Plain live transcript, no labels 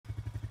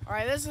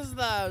Alright, this is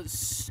the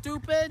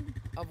Stupid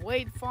of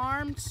Wade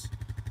Farms.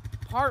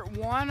 Part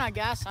 1, I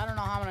guess. I don't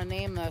know how I'm going to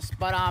name this.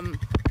 But,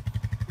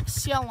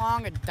 see how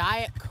long a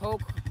Diet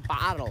Coke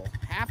bottle.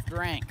 Half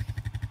drank.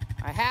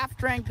 I half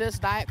drank this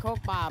Diet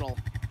Coke bottle.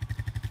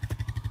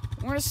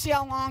 We're going to see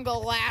how long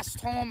it'll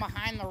last home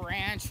behind the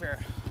rancher.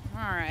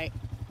 Alright.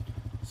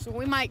 So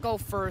we might go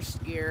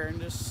first gear and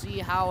just see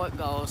how it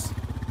goes.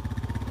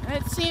 And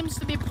it seems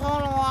to be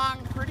pulling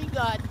along pretty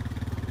good.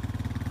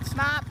 It's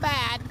not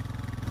bad.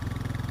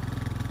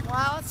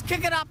 Well, let's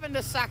kick it up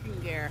into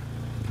second gear.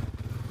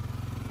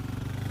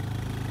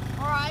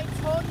 Alright, it's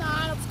holding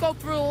on. Let's go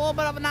through a little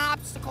bit of an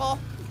obstacle.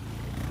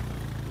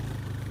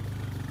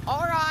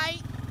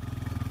 Alright.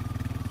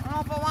 I don't know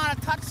if I want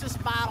to touch this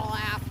bottle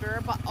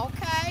after, but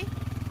okay.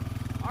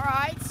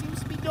 Alright,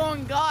 seems to be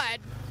doing good.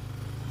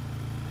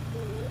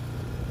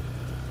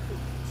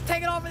 Let's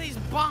take it over these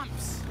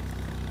bumps.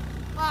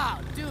 Oh,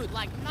 dude,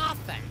 like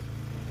nothing.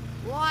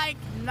 Like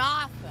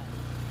nothing.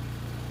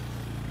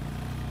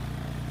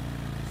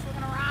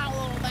 Swinging around a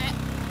little bit.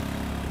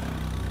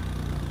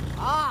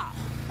 Ah.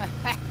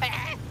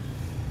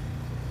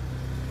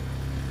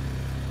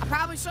 I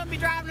probably shouldn't be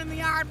driving in the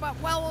yard, but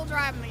well, we'll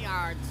drive in the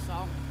yard,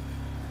 so.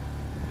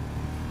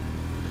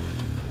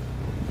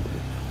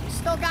 We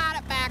still got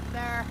it back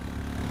there.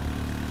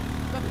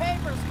 The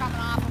paper's coming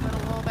off of it a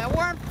little bit.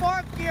 We're in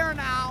fourth gear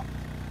now.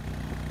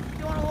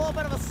 Doing a little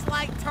bit of a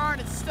slight turn.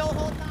 It's still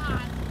holding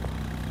on.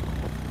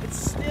 It's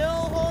still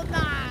holding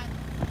on.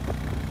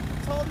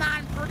 It's holding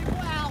on pretty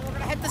well. We're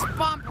gonna hit this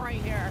bump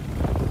right here.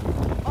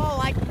 Oh,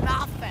 like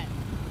nothing.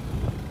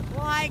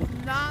 Like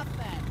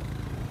nothing.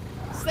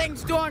 This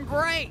thing's doing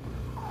great.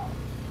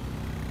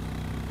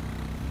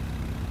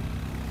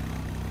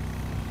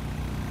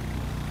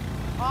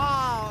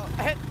 Oh,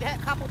 hit a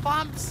couple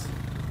bumps.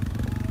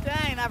 They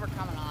ain't ever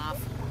coming off.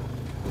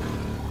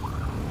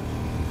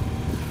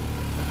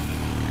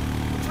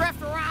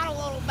 Drift around a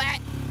little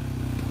bit.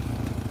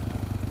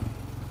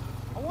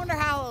 I wonder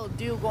how it'll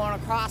do going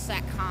across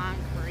that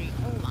concrete.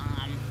 Hold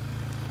on.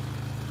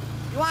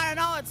 You want to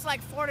know, it's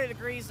like 40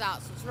 degrees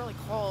out, so it's really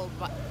cold.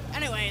 But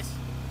anyways,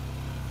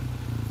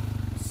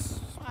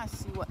 just want to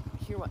see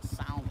hear what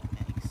sound it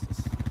makes.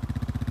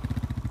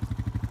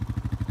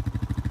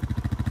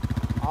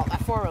 Oh,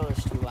 that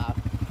four-wheeler's too loud.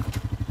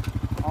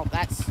 Oh,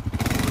 that's.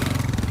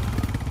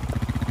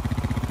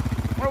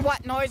 I wonder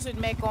what noise it'd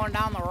make going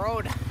down the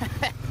road.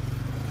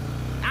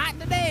 Not in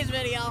today's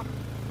video.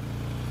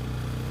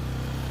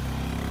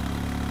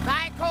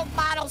 Diet Coke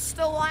bottle's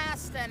still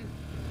lasting.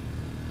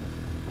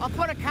 I'll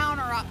put a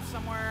counter up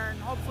somewhere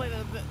and hopefully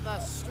the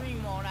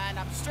stream won't end.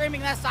 I'm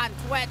streaming this on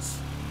Twitch.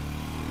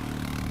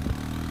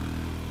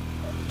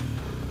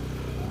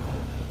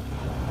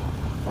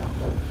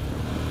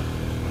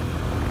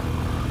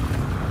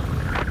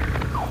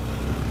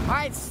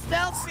 Alright,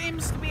 still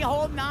seems to be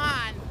holding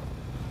on.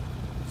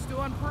 It's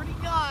doing pretty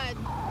good.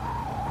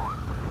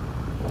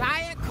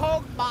 Diet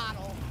Coke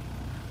bottle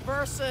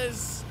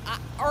versus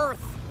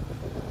Earth.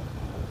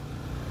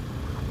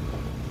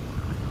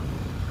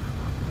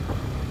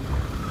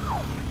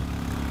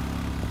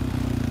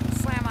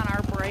 Slam on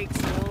our brakes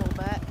a little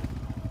bit.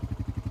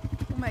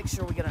 We'll make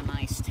sure we get a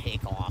nice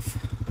takeoff.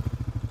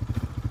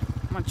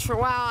 I'm not sure.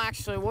 Well,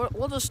 actually,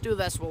 we'll just do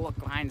this. We'll look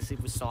behind to see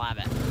if we still have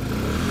it.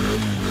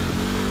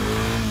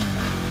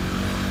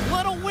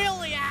 Little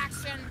wheelie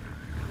action.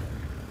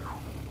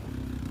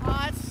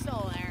 Oh, it's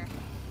still there.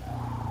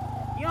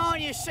 You know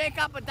when you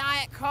shake up a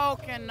Diet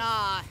Coke and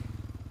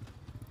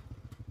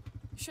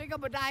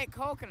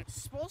it's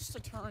supposed to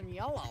turn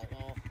yellow.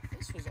 Well,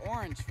 this was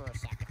orange for a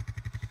second.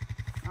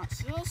 Now, it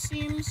still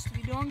seems to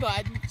be doing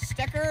good.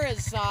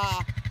 Sticker's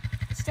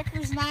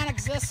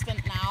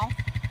non-existent now.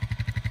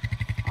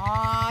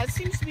 It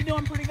seems to be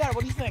doing pretty good. What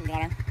do you think,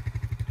 Gunner?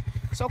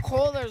 So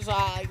cold, there's you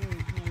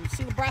can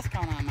see the breath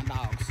count on my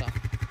dog. So,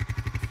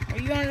 what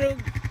are you gonna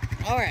do?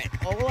 All right,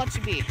 well, we'll let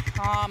you be.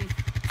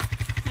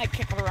 I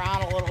kick it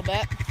around a little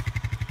bit.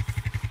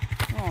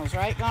 Oh, I was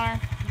right, Gunner.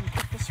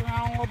 Kick this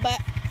around a little bit.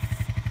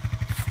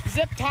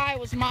 Zip tie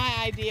was my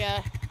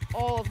idea.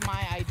 All of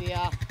my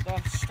idea.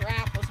 The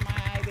strap was my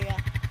idea.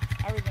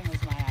 Everything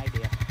was my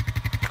idea.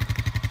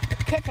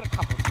 Kick it a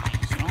couple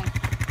times, you know.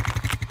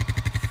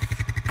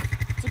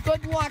 It's a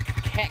good luck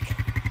kick.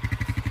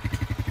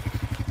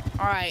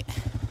 All right.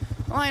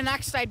 The only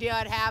next idea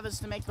I'd have is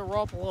to make the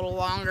rope a little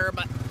longer,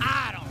 but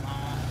I don't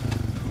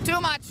know.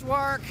 Too much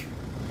work.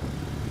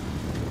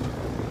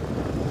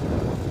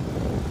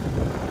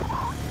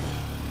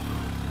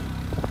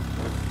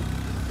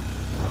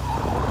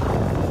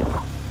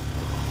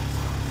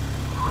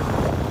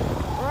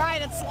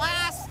 Right, it's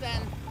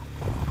lasting.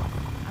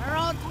 I don't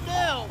know what to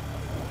do.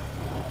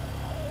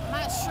 I'm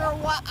not sure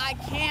what I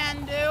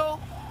can do.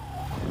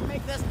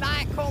 Make this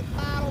Diet Coke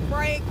bottle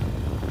break.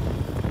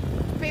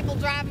 People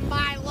driving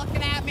by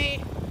looking at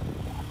me.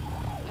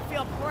 I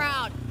feel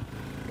proud.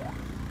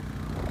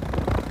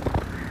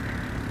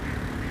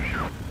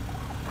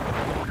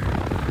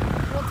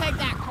 We'll take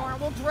that corner.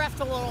 We'll drift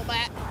a little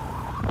bit.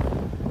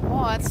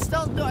 Oh, it's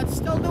still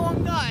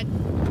doing good.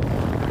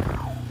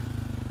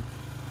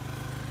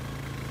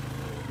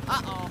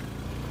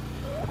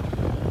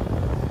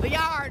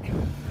 yard.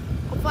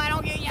 Hopefully I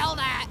don't get yelled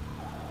at.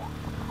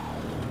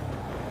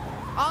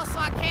 Also,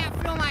 I can't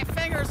feel my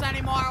fingers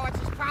anymore, which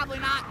is probably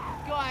not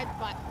good,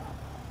 but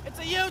it's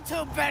a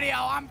YouTube video.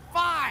 I'm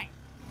fine.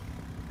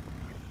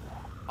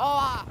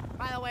 Oh,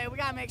 by the way, we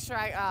gotta make sure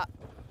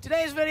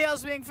today's video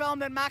is being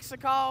filmed in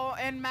Mexico,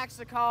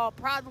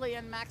 proudly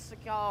in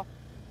Mexico.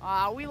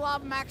 We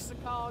love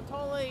Mexico,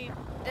 totally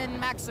in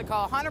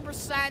Mexico,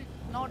 100%,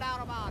 no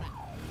doubt about it.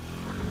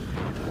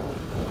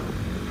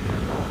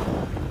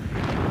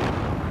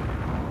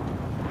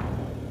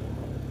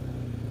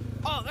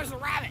 Oh, there's a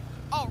rabbit.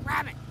 Oh,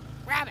 rabbit.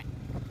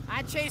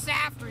 I'd chase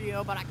after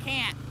you, but I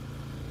can't.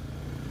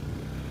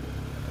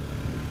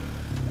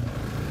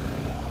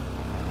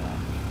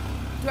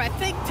 Dude, I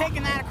think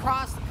taking that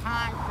across the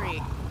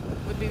concrete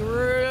would be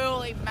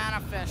really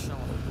beneficial.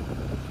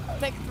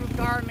 Take it through the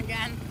garden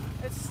again.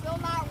 It's still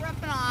not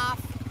ripping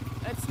off.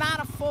 It's not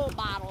a full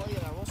bottle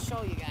either. We'll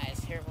show you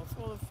guys here. We'll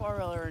throw the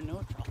four-wheeler in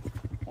neutral.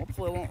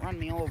 Hopefully it won't run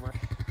me over.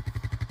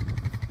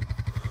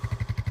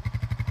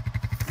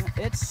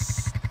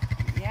 It's,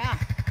 yeah.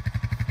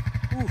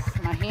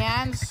 Oof, my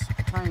hands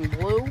are turning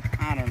blue.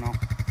 I don't know.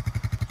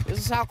 This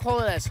is how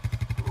cold it is.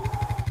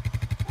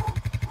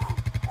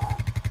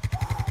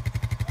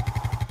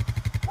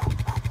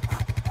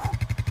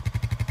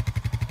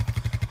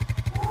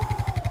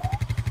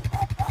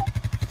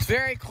 It's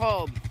very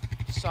cold.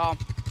 So,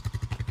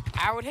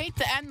 I would hate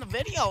to end the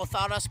video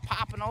without us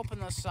popping open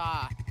this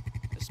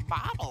this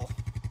bottle.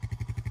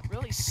 It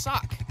really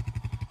suck.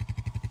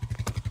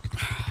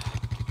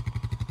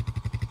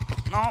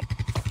 Nope.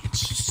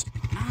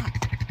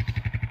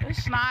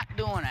 It's not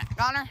doing it.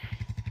 Gunner,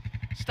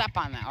 step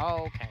on that.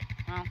 Oh, okay.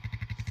 Well,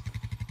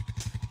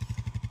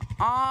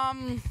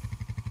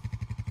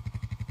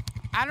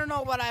 I don't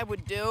know what I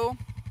would do.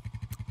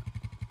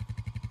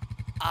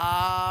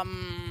 I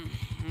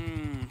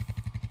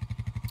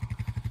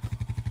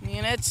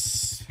mean, it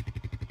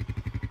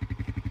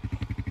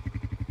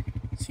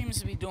seems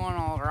to be doing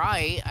all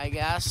right, I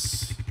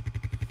guess.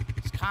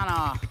 It's kind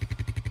of,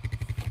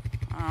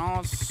 I don't know,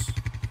 it's,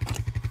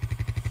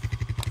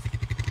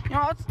 you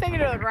know, let's take it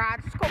to the garage.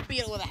 Let's go beat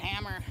it with a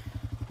hammer.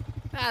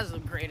 That is the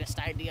greatest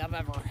idea I've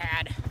ever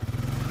had.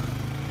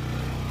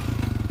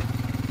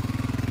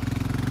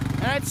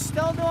 And it's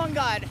still doing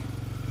good.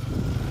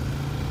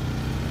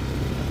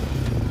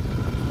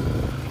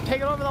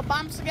 Take it over the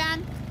bumps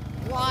again.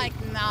 Like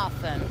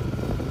nothing.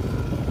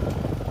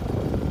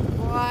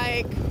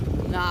 Like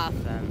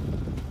nothing.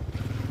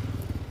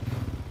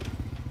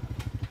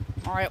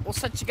 Alright, we'll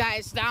set you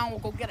guys down. We'll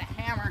go get a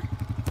hammer.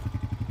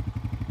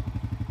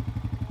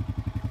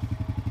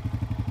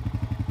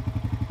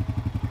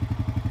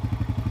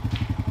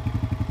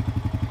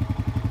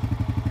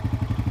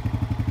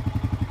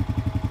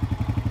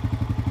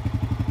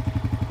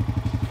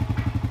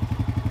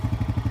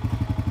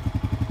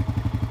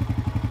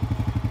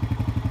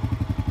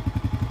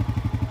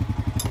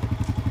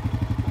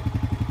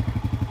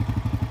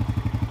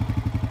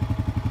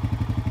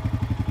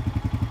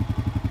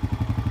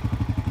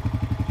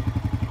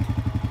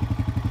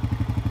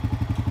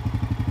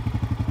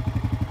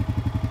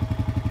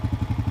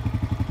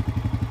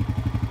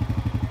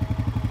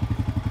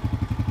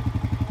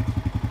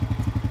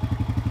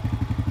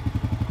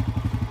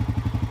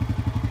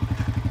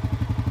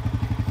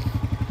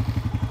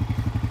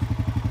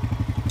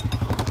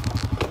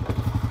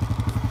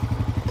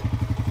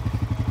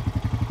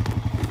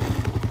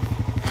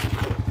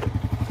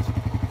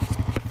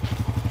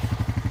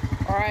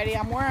 Alrighty,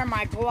 I'm wearing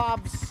my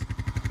gloves.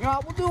 You know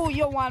what, we'll do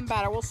you one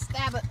better. We'll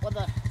stab it with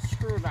a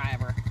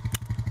screwdriver.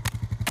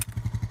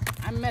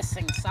 I'm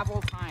missing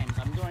several times.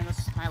 I'm doing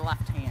this with my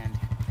left hand.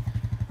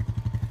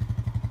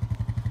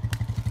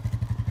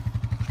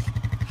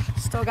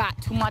 Still got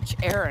too much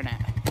air in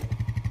it.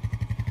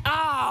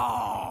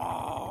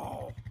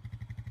 Oh!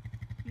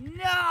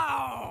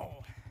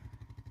 No!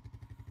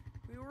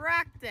 We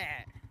wrecked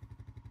it.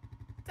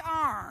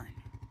 Darn.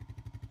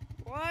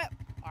 What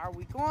are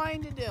we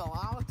going to do?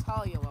 I'll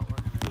tell you what we're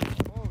going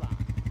to do. Hold on.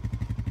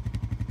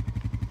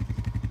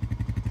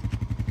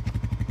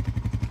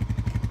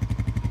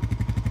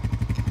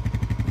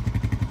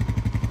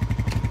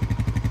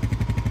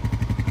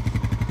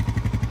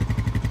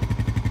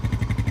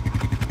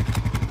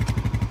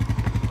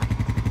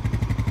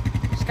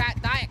 Just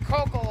got Diet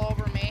Coke all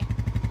over me.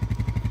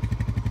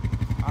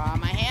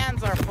 My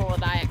hands are full of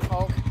Diet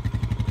Coke.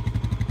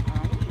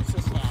 What's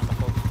this Diet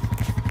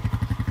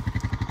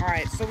Coke?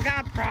 Alright, so we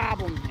got a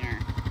problem here.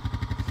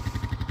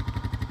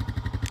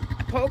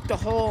 I poked a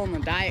hole in the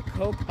Diet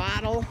Coke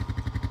bottle.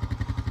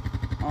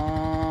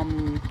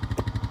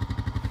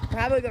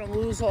 Probably gonna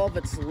lose all of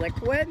its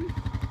liquid,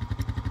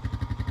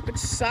 which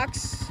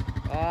sucks.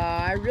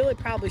 I really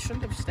probably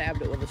shouldn't have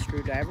stabbed it with a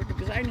screwdriver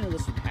because I knew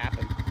this would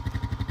happen.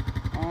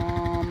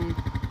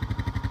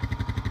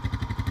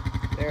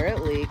 There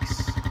it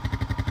leaks.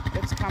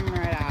 It's coming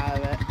right out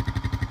of it.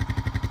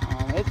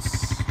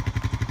 It's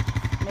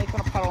making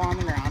a puddle on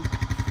the ground.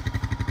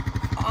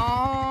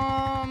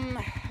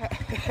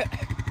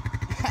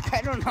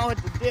 I don't know what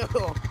to do.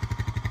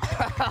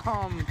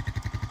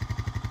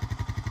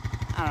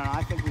 I don't know.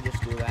 I think we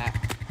just do that.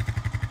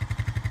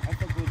 I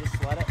think we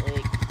just let it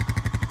leak.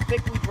 I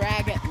think we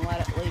drag it and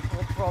let it leak.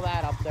 We'll throw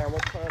that up there. We'll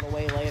put it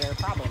away later.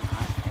 Probably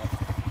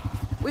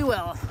not. We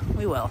will.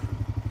 We will.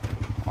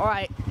 All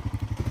right.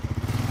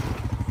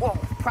 Whoa.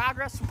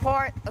 Progress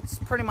report. It's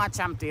pretty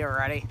much empty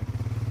already.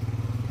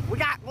 We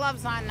got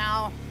gloves on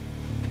now.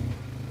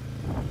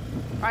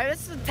 All right.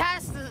 This is a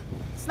test.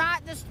 It's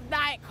not just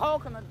Diet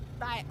Coke and the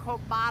Diet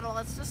Coke bottle.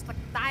 It's just the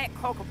Diet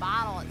Coke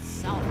bottle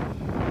itself.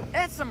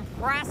 It's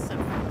impressive.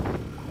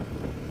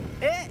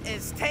 It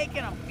is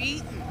taking a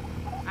beating.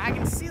 I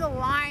can see the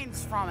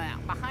lines from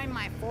it behind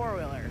my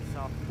four-wheeler.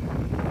 So,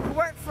 we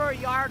work for a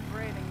yard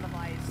grading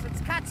device.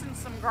 It's catching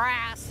some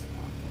grass.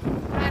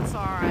 That's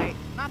all right.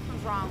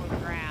 Nothing's wrong with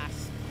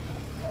grass.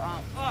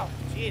 Oh,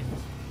 Jesus.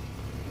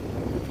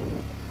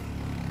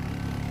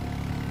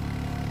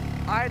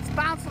 All right, it's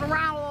bouncing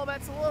around a little bit.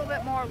 It's a little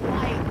bit more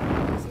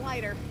light. It's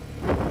lighter.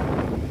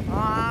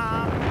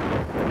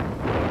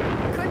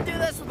 Could do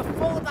this with a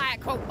full Diet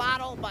Coke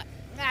bottle, but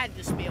that'd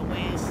just be a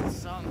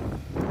waste. So,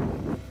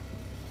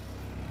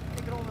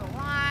 take it over the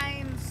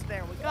lines.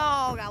 There we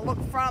go. Gotta look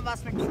in front of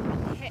us, make sure we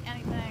don't hit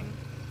anything.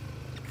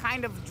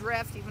 Kind of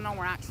drift, even though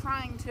we're not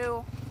trying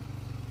to.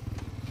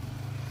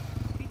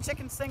 You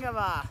chickens think of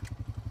a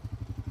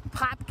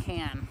pop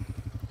can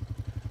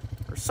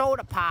or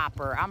soda pop,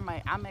 or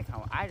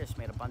I just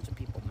made a bunch of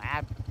people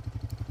mad.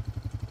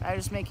 Did I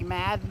just make you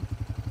mad?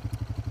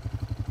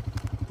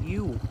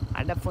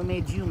 I definitely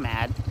made you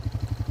mad.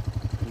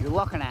 You're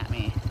looking at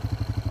me.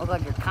 Look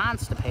like you're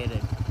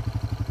constipated.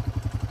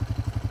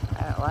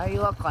 Why do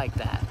you look like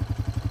that?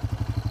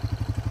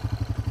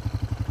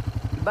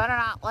 You better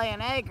not lay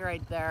an egg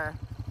right there.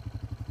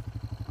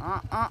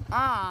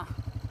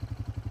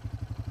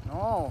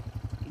 No.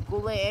 You go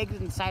lay eggs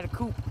inside a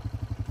coop.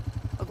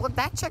 Look,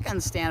 that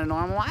chicken's standing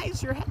normal. Why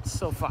is your head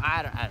so far?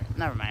 I don't,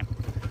 never mind.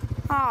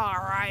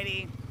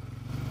 Alrighty.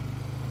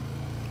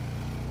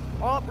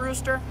 Oh,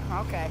 rooster.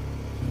 Okay.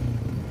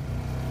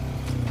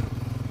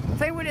 I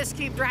think we just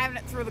keep driving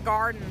it through the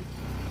garden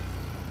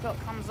until it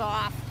comes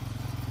off.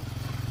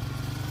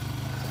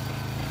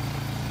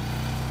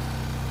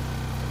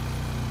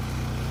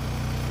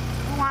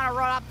 Don't want to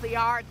run up the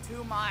yard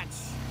too much.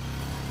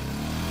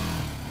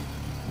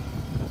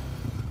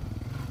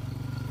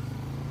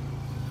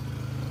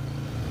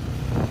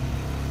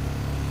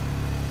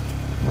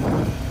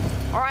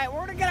 All right,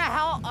 we're gonna get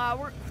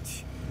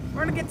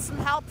we're gonna get some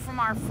help from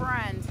our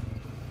friend.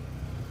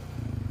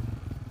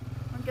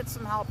 Get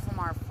some help from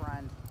our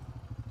friend.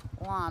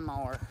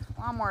 Lawnmower.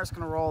 Lawnmower's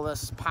gonna roll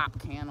this pop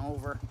can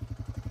over.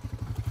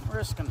 We're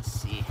just gonna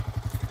see.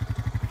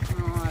 I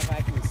don't know if I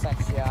can set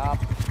you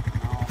up.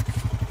 No.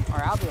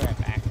 Alright, I'll be right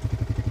back.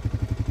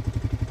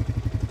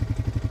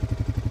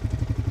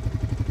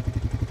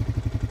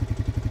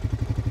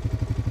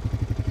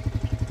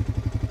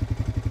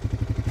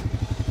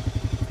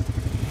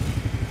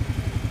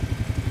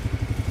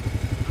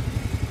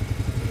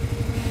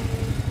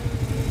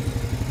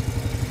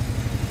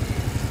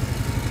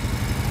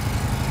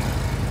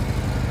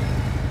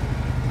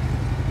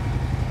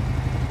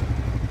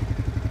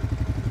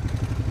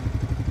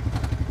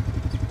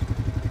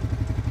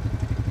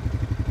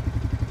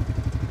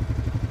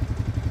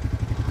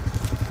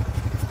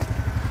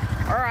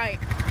 Alright.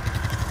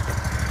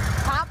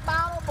 Pop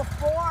bottle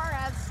before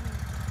has some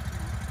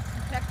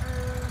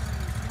pickers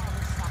and some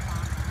other stuff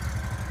on there.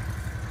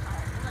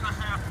 Alright, we're gonna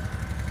have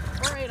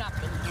right up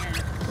in here.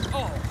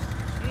 Oh,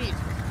 jeez.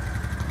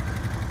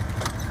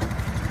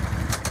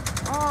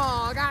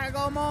 Oh, I gotta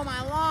go mow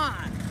my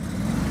lawn.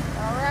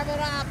 I'll rev it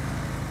up.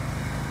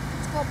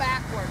 Let's go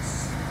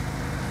backwards.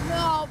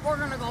 No, we're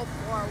gonna go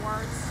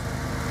forwards.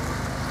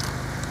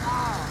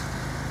 Oh.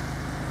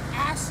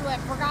 Actually, I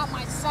forgot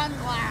my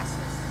sunglasses.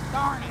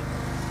 Darn it.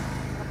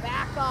 I'll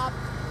back up.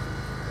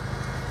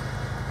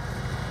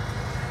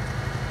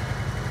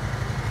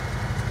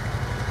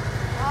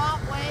 Oh,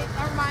 wait.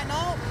 Never mind.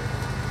 Nope.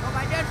 Oh,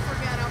 I did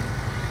forget them.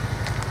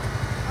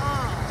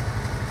 Oh.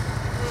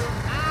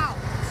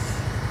 Ouch.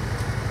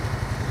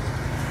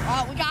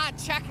 Well, we gotta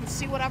check and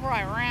see whatever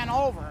I ran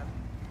over.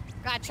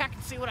 Gotta check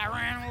and see what I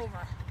ran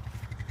over.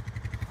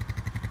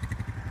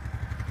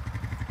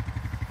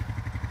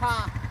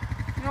 Huh.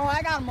 You know what?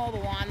 I gotta mow the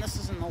lawn. This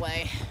is in the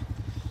way.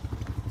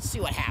 See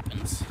what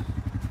happens.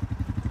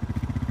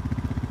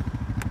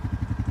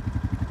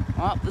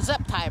 Well, the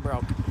zip tie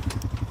broke.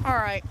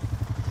 Alright.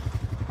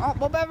 Well,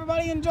 hope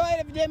everybody enjoyed.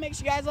 If you did, make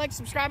sure you guys like,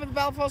 subscribe with the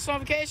bell for post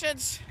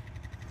notifications.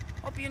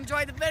 Hope you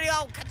enjoyed the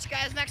video. Catch you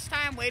guys next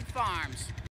time. Wade Farms.